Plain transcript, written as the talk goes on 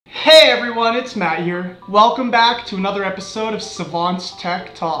Hey everyone, it's Matt here. Welcome back to another episode of Savant's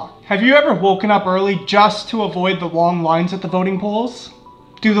Tech Talk. Have you ever woken up early just to avoid the long lines at the voting polls?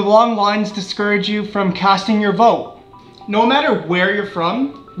 Do the long lines discourage you from casting your vote? No matter where you're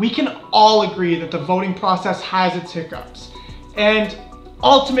from, we can all agree that the voting process has its hiccups and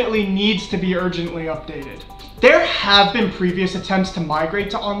ultimately needs to be urgently updated. There have been previous attempts to migrate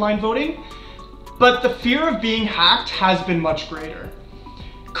to online voting, but the fear of being hacked has been much greater.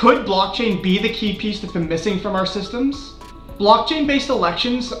 Could blockchain be the key piece that's been missing from our systems? Blockchain-based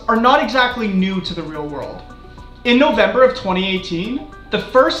elections are not exactly new to the real world. In November of 2018, the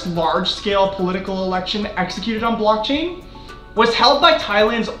first large-scale political election executed on blockchain was held by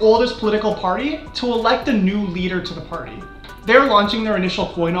Thailand's oldest political party to elect a new leader to the party. They're launching their initial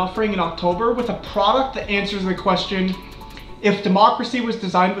coin offering in October with a product that answers the question, if democracy was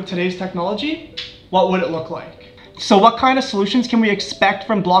designed with today's technology, what would it look like? So what kind of solutions can we expect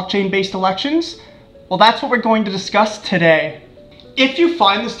from blockchain-based elections? Well, that's what we're going to discuss today. If you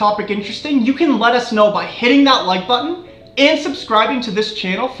find this topic interesting, you can let us know by hitting that like button and subscribing to this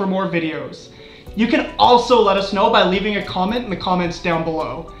channel for more videos. You can also let us know by leaving a comment in the comments down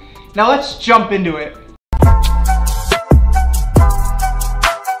below. Now let's jump into it.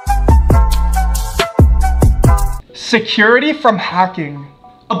 Security from hacking.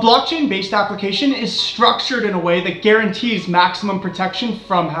 A blockchain-based application is structured in a way that guarantees maximum protection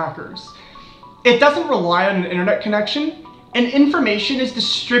from hackers. It doesn't rely on an internet connection, and information is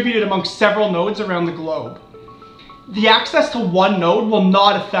distributed amongst several nodes around the globe. The access to one node will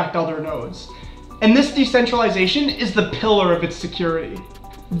not affect other nodes, and this decentralization is the pillar of its security.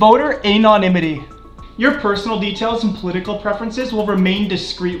 Voter anonymity. Your personal details and political preferences will remain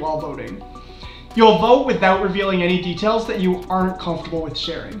discreet while voting. You'll vote without revealing any details that you aren't comfortable with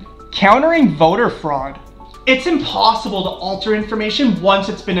sharing. Countering voter fraud. It's impossible to alter information once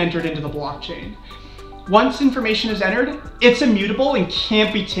it's been entered into the blockchain. Once information is entered, it's immutable and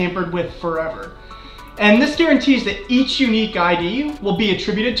can't be tampered with forever. And this guarantees that each unique ID will be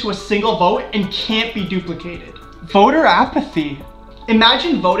attributed to a single vote and can't be duplicated. Voter apathy.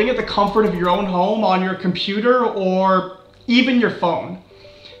 Imagine voting at the comfort of your own home, on your computer, or even your phone.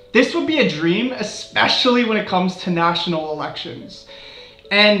 This would be a dream, especially when it comes to national elections.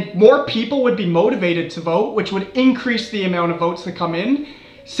 And more people would be motivated to vote, which would increase the amount of votes that come in,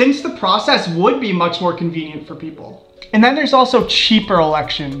 since the process would be much more convenient for people. And then there's also cheaper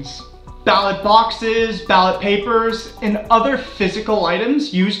elections. Ballot boxes, ballot papers, and other physical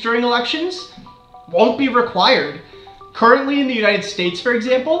items used during elections won't be required. Currently in the United States, for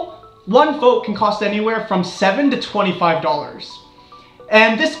example, one vote can cost anywhere from $7 to $25.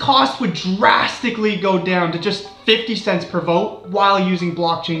 And this cost would drastically go down to just 50 cents per vote while using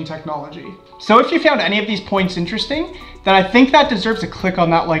blockchain technology. So if you found any of these points interesting, then I think that deserves a click on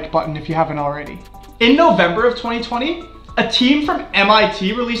that like button if you haven't already. In November of 2020, a team from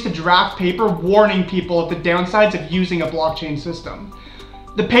MIT released a draft paper warning people of the downsides of using a blockchain system.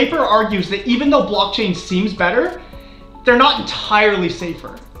 The paper argues that even though blockchain seems better, they're not entirely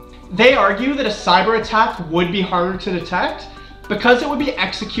safer. They argue that a cyber attack would be harder to detect because it would be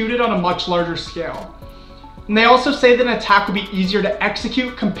executed on a much larger scale. And they also say that an attack would be easier to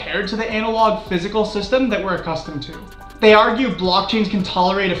execute compared to the analog physical system that we're accustomed to. They argue blockchains can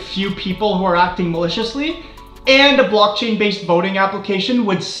tolerate a few people who are acting maliciously, and a blockchain-based voting application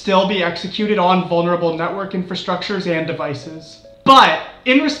would still be executed on vulnerable network infrastructures and devices. But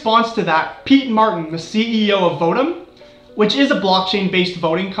in response to that, Pete Martin, the CEO of Votum, which is a blockchain-based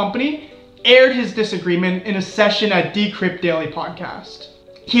voting company, aired his disagreement in a session at Decrypt Daily podcast.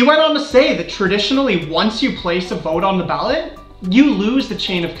 He went on to say that traditionally, once you place a vote on the ballot, you lose the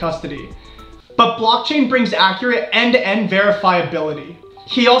chain of custody. But blockchain brings accurate end-to-end verifiability.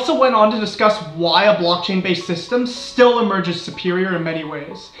 He also went on to discuss why a blockchain-based system still emerges superior in many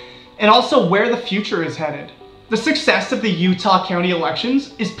ways, and also where the future is headed. The success of the Utah County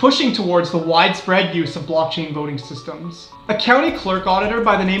elections is pushing towards the widespread use of blockchain voting systems. A county clerk auditor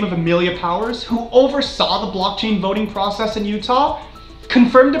by the name of Amelia Powers, who oversaw the blockchain voting process in Utah,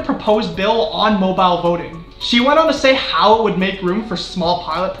 confirmed a proposed bill on mobile voting. She went on to say how it would make room for small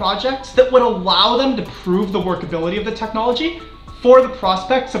pilot projects that would allow them to prove the workability of the technology for the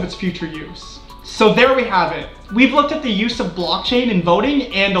prospects of its future use. So there we have it. We've looked at the use of blockchain in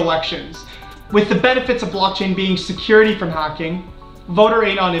voting and elections, with the benefits of blockchain being security from hacking, voter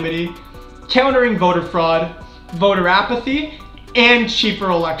anonymity, countering voter fraud, voter apathy, and cheaper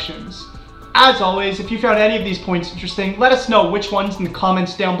elections. As always, if you found any of these points interesting, let us know which ones in the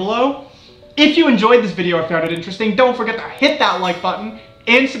comments down below. If you enjoyed this video or found it interesting, don't forget to hit that like button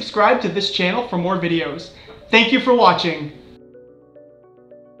and subscribe to this channel for more videos. Thank you for watching.